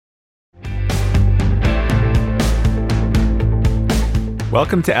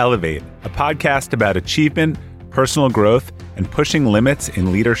Welcome to Elevate, a podcast about achievement, personal growth, and pushing limits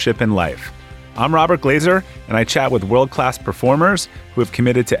in leadership and life. I'm Robert Glazer, and I chat with world-class performers who have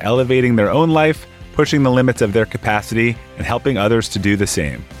committed to elevating their own life, pushing the limits of their capacity, and helping others to do the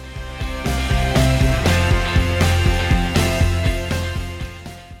same.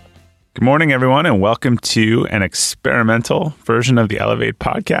 Good morning, everyone, and welcome to an experimental version of the Elevate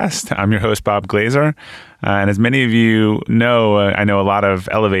podcast. I'm your host, Bob Glazer. And as many of you know, I know a lot of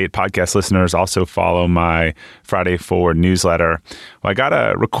Elevate podcast listeners also follow my Friday Forward newsletter. Well, I got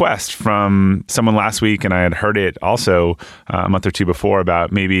a request from someone last week, and I had heard it also a month or two before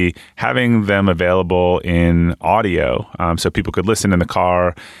about maybe having them available in audio so people could listen in the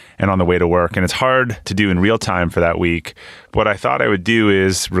car and on the way to work. And it's hard to do in real time for that week. What I thought I would do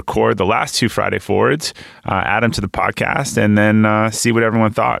is record the last two Friday Forwards, add them to the podcast, and then see what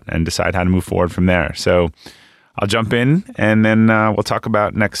everyone thought and decide how to move forward from there. So I'll jump in, and then we'll talk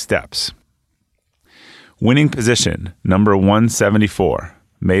about next steps. Winning position, number 174,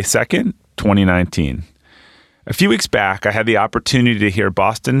 May 2nd, 2019. A few weeks back, I had the opportunity to hear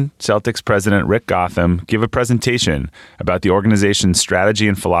Boston Celtics president Rick Gotham give a presentation about the organization's strategy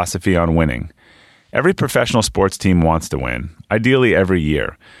and philosophy on winning. Every professional sports team wants to win, ideally every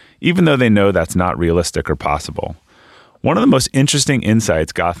year, even though they know that's not realistic or possible. One of the most interesting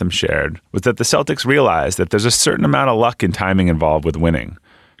insights Gotham shared was that the Celtics realized that there's a certain amount of luck and timing involved with winning.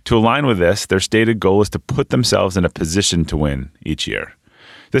 To align with this, their stated goal is to put themselves in a position to win each year.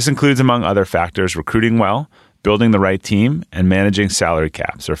 This includes, among other factors, recruiting well, building the right team, and managing salary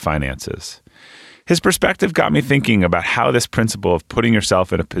caps or finances. His perspective got me thinking about how this principle of putting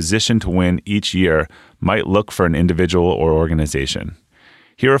yourself in a position to win each year might look for an individual or organization.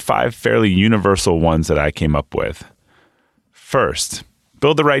 Here are 5 fairly universal ones that I came up with. First,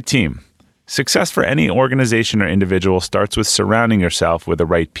 build the right team. Success for any organization or individual starts with surrounding yourself with the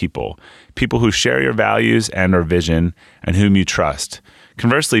right people who share your values and or vision, and whom you trust.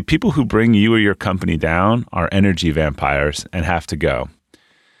 Conversely, people who bring you or your company down are energy vampires and have to go.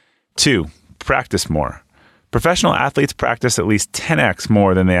 2, practice more. Professional athletes practice at least 10x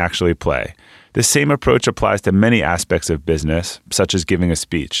more than they actually play. This same approach applies to many aspects of business, such as giving a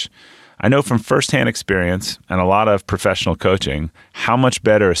speech. I know from firsthand experience and a lot of professional coaching how much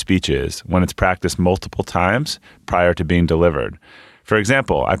better a speech is when it's practiced multiple times prior to being delivered. For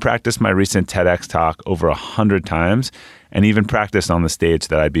example, I practiced my recent TEDx talk over 100 times and even practiced on the stage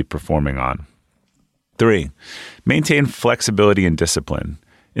that I'd be performing on. 3, maintain flexibility and discipline.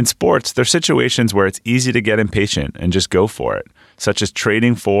 In sports, there are situations where it's easy to get impatient and just go for it, such as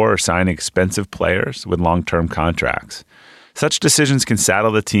trading for or signing expensive players with long-term contracts. Such decisions can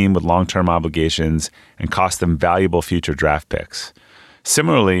saddle the team with long-term obligations and cost them valuable future draft picks.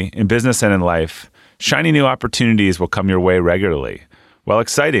 Similarly, in business and in life, shiny new opportunities will come your way regularly. While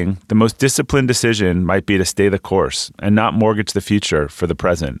exciting, the most disciplined decision might be to stay the course and not mortgage the future for the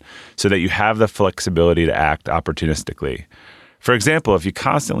present so that you have the flexibility to act opportunistically. For example, if you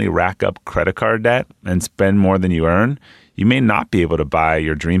constantly rack up credit card debt and spend more than you earn, you may not be able to buy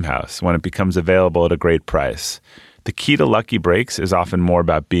your dream house when it becomes available at a great price. The key to lucky breaks is often more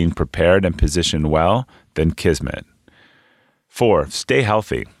about being prepared and positioned well than kismet. 4, stay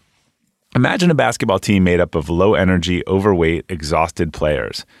healthy. Imagine a basketball team made up of low-energy, overweight, exhausted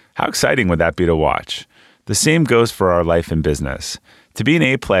players. How exciting would that be to watch? The same goes for our life and business. To be an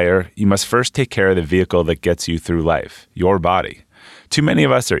A player, you must first take care of the vehicle that gets you through life, your body. Too many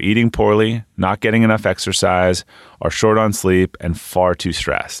of us are eating poorly, not getting enough exercise, are short on sleep, and far too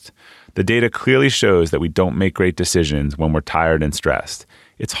stressed. The data clearly shows that we don't make great decisions when we're tired and stressed.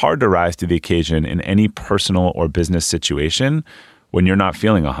 It's hard to rise to the occasion in any personal or business situation when you're not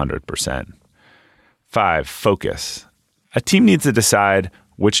feeling 100%. 5, focus. A team needs to decide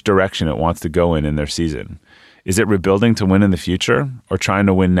which direction it wants to go in their season. Is it rebuilding to win in the future or trying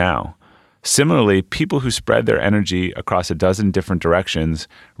to win now? Similarly, people who spread their energy across a dozen different directions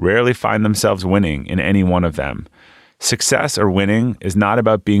rarely find themselves winning in any one of them. Success or winning is not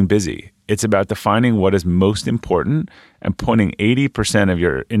about being busy. It's about defining what is most important and pointing 80% of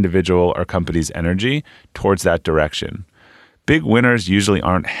your individual or company's energy towards that direction. Big winners usually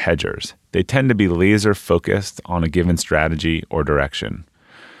aren't hedgers. They tend to be laser focused on a given strategy or direction.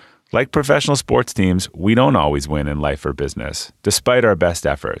 Like professional sports teams, we don't always win in life or business, despite our best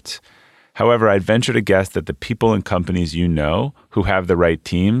efforts. However, I'd venture to guess that the people and companies you know who have the right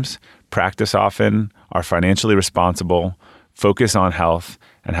teams, practice often, are financially responsible, focus on health,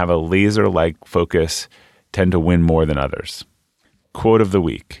 and have a laser-like focus tend to win more than others. Quote of the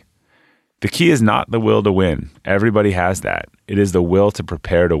week. The key is not the will to win. Everybody has that. It is the will to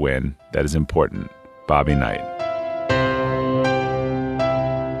prepare to win that is important. Bobby Knight.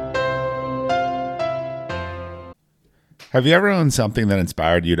 Have you ever owned something that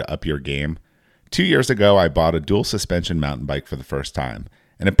inspired you to up your game? 2 years ago, I bought a dual suspension mountain bike for the first time,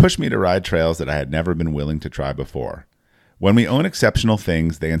 and it pushed me to ride trails that I had never been willing to try before. When we own exceptional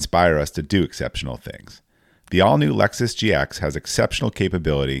things, they inspire us to do exceptional things. The all-new Lexus GX has exceptional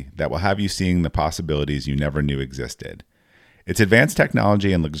capability that will have you seeing the possibilities you never knew existed. Its advanced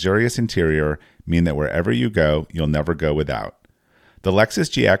technology and luxurious interior mean that wherever you go, you'll never go without. The Lexus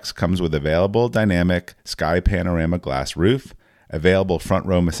GX comes with available dynamic sky panorama glass roof, available front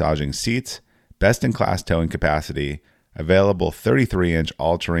row massaging seats, best-in-class towing capacity, available 33-inch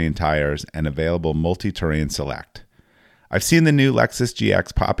all-terrain tires, and available multi-terrain select. I've seen the new Lexus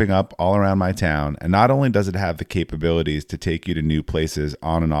GX popping up all around my town, and not only does it have the capabilities to take you to new places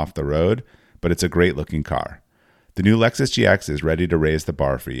on and off the road, but it's a great-looking car. The new Lexus GX is ready to raise the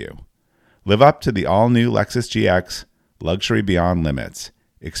bar for you. Live up to the all-new Lexus GX, luxury beyond limits.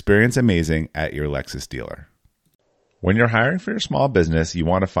 Experience amazing at your Lexus dealer. When you're hiring for your small business, you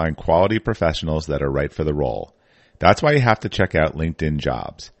want to find quality professionals that are right for the role. That's why you have to check out LinkedIn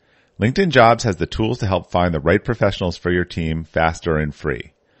Jobs. LinkedIn Jobs has the tools to help find the right professionals for your team faster and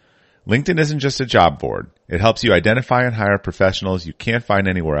free. LinkedIn isn't just a job board. It helps you identify and hire professionals you can't find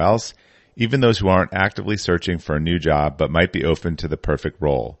anywhere else, even those who aren't actively searching for a new job but might be open to the perfect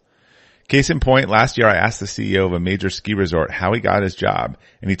role. Case in point, last year I asked the CEO of a major ski resort how he got his job,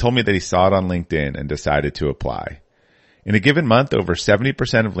 and he told me that he saw it on LinkedIn and decided to apply. In a given month, over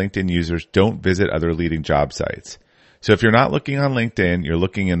 70% of LinkedIn users don't visit other leading job sites. So if you're not looking on LinkedIn, you're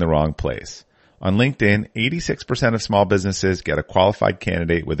looking in the wrong place. On LinkedIn, 86% of small businesses get a qualified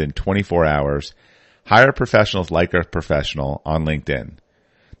candidate within 24 hours. Hire professionals like a professional on LinkedIn.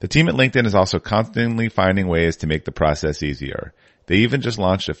 The team at LinkedIn is also constantly finding ways to make the process easier. They even just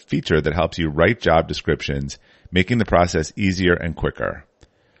launched a feature that helps you write job descriptions, making the process easier and quicker.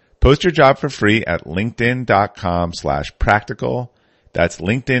 Post your job for free at linkedin.com/practical. That's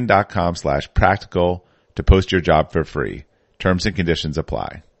linkedin.com/practical to post your job for free. Terms and conditions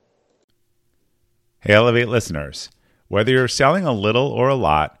apply. Hey, Elevate listeners. Whether you're selling a little or a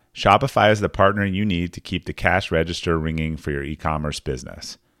lot, Shopify is the partner you need to keep the cash register ringing for your e-commerce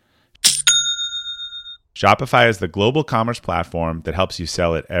business. Shopify is the global commerce platform that helps you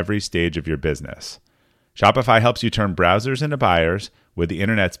sell at every stage of your business. Shopify helps you turn browsers into buyers with the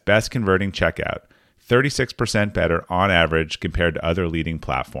internet's best converting checkout, 36% better on average compared to other leading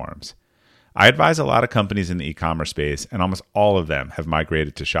platforms. I advise a lot of companies in the e-commerce space, and almost all of them have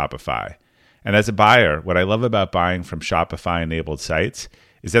migrated to Shopify. And as a buyer, what I love about buying from Shopify-enabled sites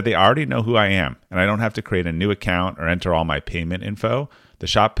is that they already know who I am, and I don't have to create a new account or enter all my payment info. The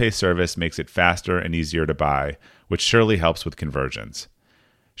Shop Pay service makes it faster and easier to buy, which surely helps with conversions.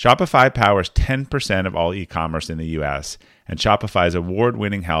 Shopify powers 10% of all e-commerce in the U.S., and Shopify's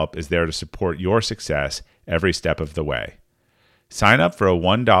award-winning help is there to support your success every step of the way. Sign up for a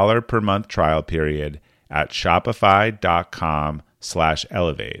 $1 per month trial period at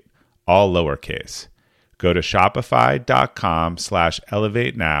shopify.com/elevate, all lowercase. Go to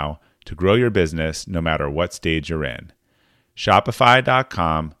shopify.com/elevate now to grow your business no matter what stage you're in.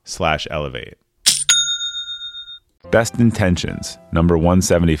 Shopify.com/elevate. Best Intentions, number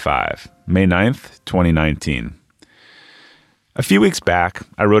 175, May 9th, 2019. A few weeks back,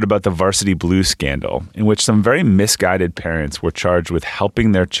 I wrote about the Varsity Blues scandal, in which some very misguided parents were charged with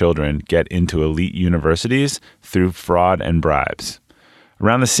helping their children get into elite universities through fraud and bribes.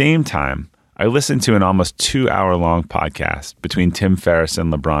 Around the same time, I listened to an almost 2-hour-long podcast between Tim Ferriss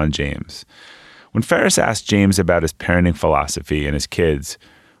and LeBron James. When Ferriss asked James about his parenting philosophy and his kids,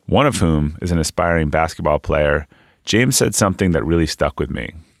 one of whom is an aspiring basketball player, James said something that really stuck with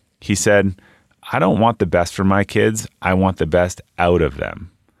me. He said, "I don't want the best for my kids, I want the best out of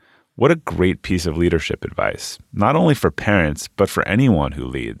them." What a great piece of leadership advice, not only for parents, but for anyone who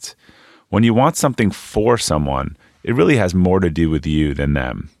leads. When you want something for someone, it really has more to do with you than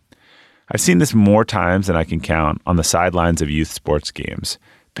them. I've seen this more times than I can count on the sidelines of youth sports games.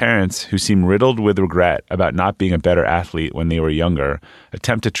 Parents who seem riddled with regret about not being a better athlete when they were younger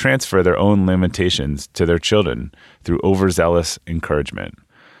attempt to transfer their own limitations to their children through overzealous encouragement.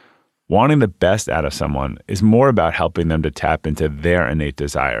 Wanting the best out of someone is more about helping them to tap into their innate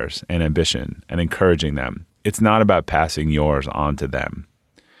desires and ambition and encouraging them. It's not about passing yours on to them.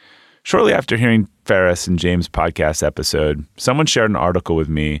 Shortly after hearing Ferriss and James' podcast episode, someone shared an article with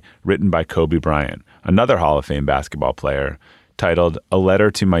me written by Kobe Bryant, another Hall of Fame basketball player, titled "A Letter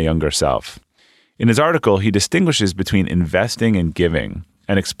to My Younger Self." In his article, he distinguishes between investing and giving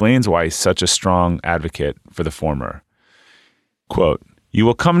and explains why he's such a strong advocate for the former. Quote, You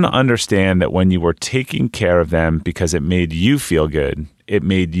will come to understand that when you were taking care of them because it made you feel good, it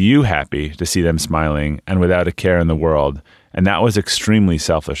made you happy to see them smiling and without a care in the world, and that was extremely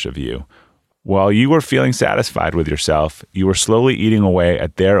selfish of you. While you were feeling satisfied with yourself, you were slowly eating away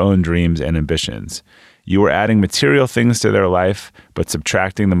at their own dreams and ambitions. You were adding material things to their life, but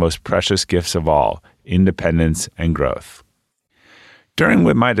subtracting the most precious gifts of all, independence and growth. During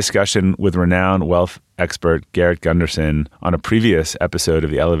my discussion with renowned wealth expert Garrett Gunderson on a previous episode of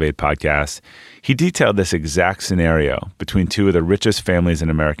the Elevate podcast, he detailed this exact scenario between two of the richest families in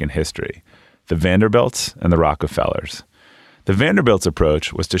American history, the Vanderbilts and the Rockefellers. The Vanderbilts'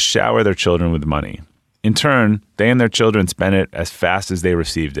 approach was to shower their children with money. In turn, they and their children spent it as fast as they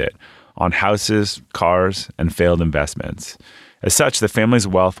received it, on houses, cars, and failed investments. As such, the family's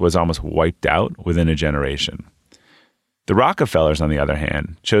wealth was almost wiped out within a generation. The Rockefellers, on the other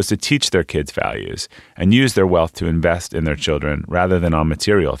hand, chose to teach their kids values and use their wealth to invest in their children rather than on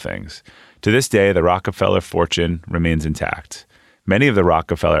material things. To this day, the Rockefeller fortune remains intact. Many of the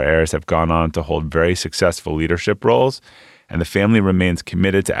Rockefeller heirs have gone on to hold very successful leadership roles, and the family remains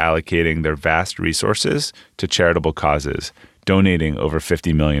committed to allocating their vast resources to charitable causes, donating over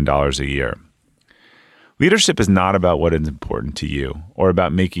 $50 million a year. Leadership is not about what is important to you or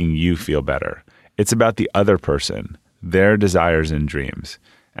about making you feel better. It's about the other person, their desires and dreams.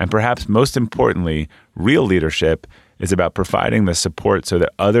 And perhaps most importantly, real leadership is about providing the support so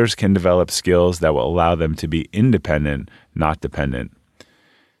that others can develop skills that will allow them to be independent, not dependent.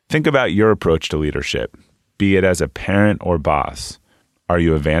 Think about your approach to leadership, be it as a parent or boss. Are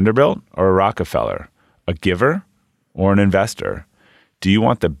you a Vanderbilt or a Rockefeller? A giver or an investor? Do you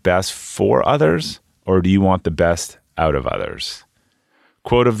want the best for others or do you want the best out of others?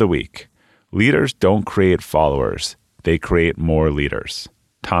 Quote of the week: leaders don't create followers. They create more leaders.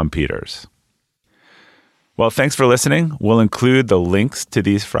 Tom Peters. Well, thanks for listening. We'll include the links to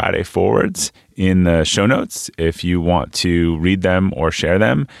these Friday forwards in the show notes if you want to read them or share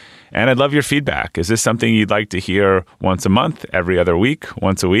them. And I'd love your feedback. Is this something you'd like to hear once a month, every other week,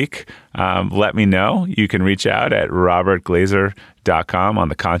 once a week? Let me know. You can reach out at robertglazer.com on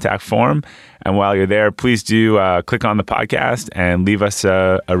the contact form. And while you're there, please do click on the podcast and leave us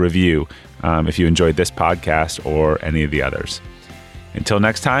a review if you enjoyed this podcast or any of the others. Until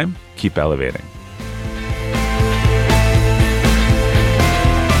next time, keep elevating.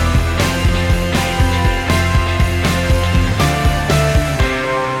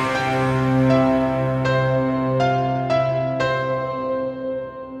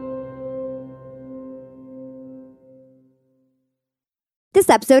 This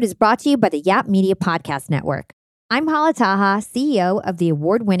episode is brought to you by the Yap Media Podcast Network. I'm Hala Taha, CEO of the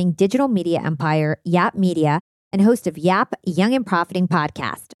award-winning digital media empire, Yap Media, and host of Yap Young and Profiting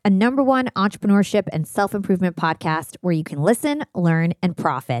Podcast, a #1 entrepreneurship and self-improvement podcast where you can listen, learn, and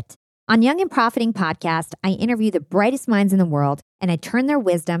profit. On Young and Profiting Podcast, I interview the brightest minds in the world, and I turn their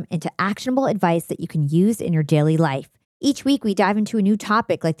wisdom into actionable advice that you can use in your daily life. Each week, we dive into a new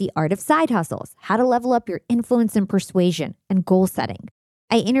topic like the art of side hustles, how to level up your influence and persuasion, and goal setting.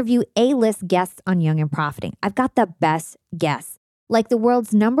 I interview A-list guests on Young and Profiting. I've got the best guests, like the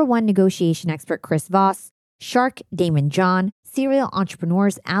world's #1 negotiation expert, Chris Voss, Shark Damon John, serial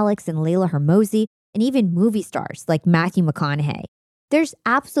entrepreneurs Alex and Layla Hermosi, and even movie stars like Matthew McConaughey. There's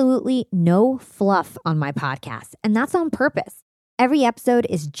absolutely no fluff on my podcast, and that's on purpose. Every episode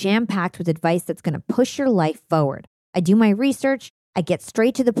is jam-packed with advice that's going to push your life forward. I do my research, I get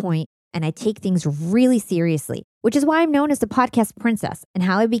straight to the point, and I take things really seriously, which is why I'm known as the podcast princess and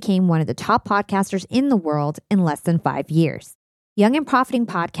how I became one of the top podcasters in the world in less than 5 years. Young and Profiting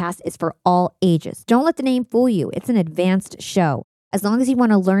Podcast is for all ages. Don't let the name fool you. It's an advanced show. As long as you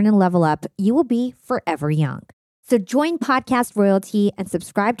want to learn and level up, you will be forever young. So join Podcast Royalty and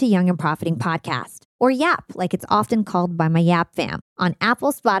subscribe to Young and Profiting Podcast, or YAP, like it's often called by my YAP fam, on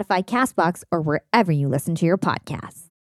Apple, Spotify, CastBox, or wherever you listen to your podcasts.